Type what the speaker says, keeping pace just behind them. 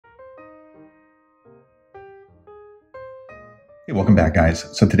Hey, welcome back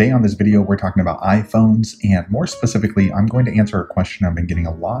guys. So today on this video, we're talking about iPhones, and more specifically, I'm going to answer a question I've been getting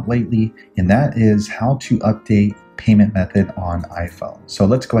a lot lately, and that is how to update payment method on iPhone. So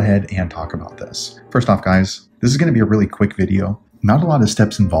let's go ahead and talk about this. First off guys, this is going to be a really quick video. Not a lot of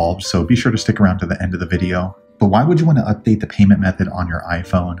steps involved, so be sure to stick around to the end of the video. But why would you want to update the payment method on your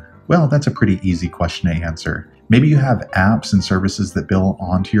iPhone? Well, that's a pretty easy question to answer. Maybe you have apps and services that bill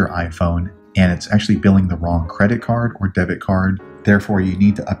onto your iPhone, and it's actually billing the wrong credit card or debit card. Therefore, you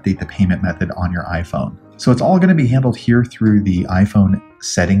need to update the payment method on your iPhone. So it's all going to be handled here through the iPhone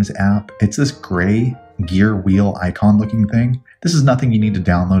settings app. It's this gray gear wheel icon looking thing. This is nothing you need to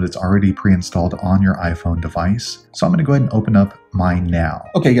download. It's already pre-installed on your iPhone device. So I'm going to go ahead and open up mine now.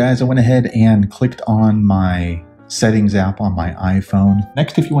 Okay guys, I went ahead and clicked on my settings app on my iPhone.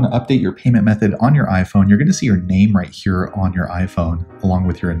 Next, if you want to update your payment method on your iPhone, you're going to see your name right here on your iPhone along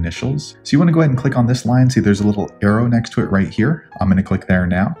with your initials. So you want to go ahead and click on this line. See, there's a little arrow next to it right here. I'm going to click there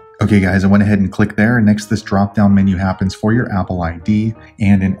now. Okay guys, I went ahead and clicked there. Next, this drop-down menu happens for your Apple ID.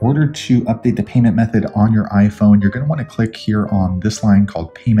 And in order to update the payment method on your iPhone, you're going to want to click here on this line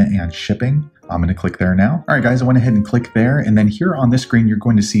called Payment and Shipping. I'm going to click there now. All right, guys, I went ahead and clicked there. And then here on this screen, you're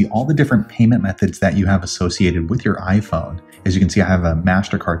going to see all the different payment methods that you have associated with your iPhone. As you can see, I have a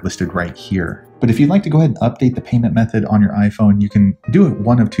MasterCard listed right here. But if you'd like to go ahead and update the payment method on your iPhone, you can do it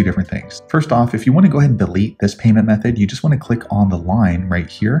one of two different things. First off, if you want to go ahead and delete this payment method, you just want to click on the line right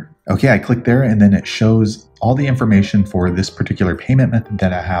here. Okay, I clicked there and then it shows all the information for this particular payment method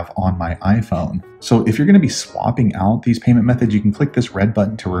that I have on my iPhone. So if you're going to be swapping out these payment methods, you can click this red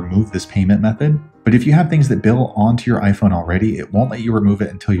button to remove this payment method. But if you have things that bill onto your iPhone already, it won't let you remove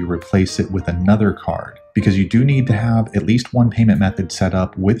it until you replace it with another card, because you do need to have at least one payment method set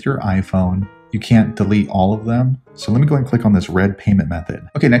up with your iPhone. You can't delete all of them. So let me go ahead and click on this red payment method.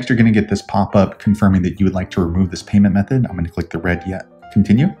 Okay, next you're going to get this pop-up confirming that you would like to remove this payment method. I'm going to click the red yet.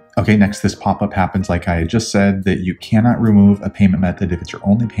 Continue. Okay, next this pop-up happens like I had just said, that you cannot remove a payment method if it's your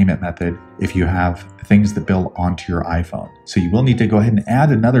only payment method if you have things that bill onto your iPhone. So you will need to go ahead and add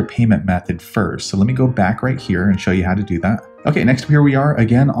another payment method first. So let me go back right here and show you how to do that. Okay, next here we are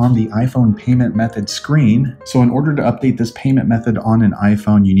again on the iPhone payment method screen. So in order to update this payment method on an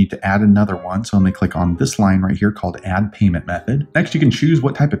iPhone, you need to add another one. So I'm going to click on this line right here called Add Payment Method. Next, you can choose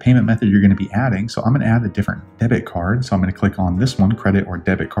what type of payment method you're going to be adding. So I'm going to add a different debit card. So I'm going to click on this one, credit or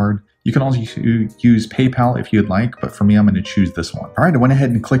debit card. You can also use PayPal if you'd like, but for me, I'm going to choose this one. All right, I went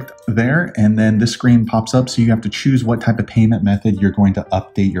ahead and clicked there, and then this screen pops up. So you have to choose what type of payment method you're going to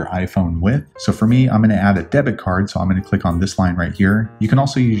update your iPhone with. So for me, I'm going to add a debit card. So I'm going to click on this line right here. You can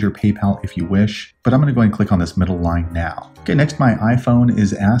also use your PayPal if you wish, but I'm going to go ahead and click on this middle line now. Okay, next my iPhone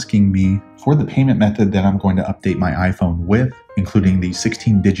is asking me for the payment method that I'm going to update my iPhone with, including the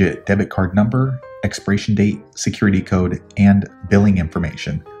 16-digit debit card number, expiration date, security code, and billing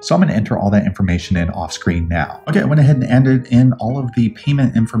information. So I'm going to enter all that information in off screen now. Okay, I went ahead and entered in all of the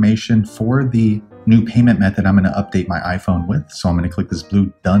payment information for the new payment method I'm going to update my iPhone with. So I'm going to click this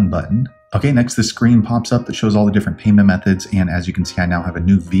blue done button. Okay, next the screen pops up that shows all the different payment methods, and as you can see, I now have a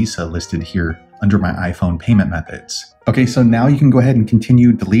new Visa listed here under my iPhone payment methods. Okay, so now you can go ahead and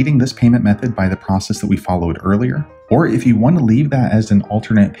continue deleting this payment method by the process that we followed earlier. Or if you want to leave that as an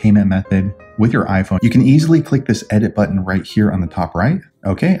alternate payment method with your iPhone, you can easily click this edit button right here on the top right.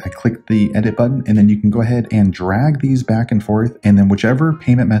 Okay, I clicked the edit button, and then you can go ahead and drag these back and forth, and then whichever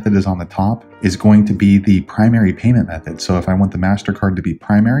payment method is on the top is going to be the primary payment method. So if I want the MasterCard to be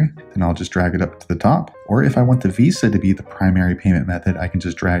primary, then I'll just drag it up to the top. Or if I want the Visa to be the primary payment method, I can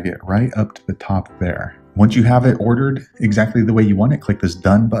just drag it right up to the top there. Once you have it ordered exactly the way you want it, click this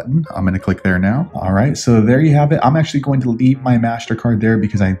done button. I'm going to click there now. All right, so there you have it. I'm actually going to leave my MasterCard there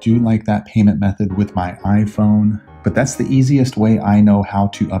because I do like that payment method with my iPhone. But that's the easiest way I know how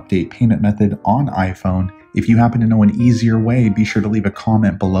to update payment method on iPhone. If you happen to know an easier way, be sure to leave a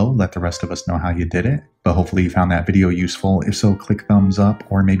comment below. Let the rest of us know how you did it. But hopefully you found that video useful. If so, click thumbs up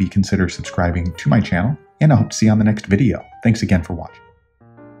or maybe consider subscribing to my channel. And I hope to see you on the next video. Thanks again for watching.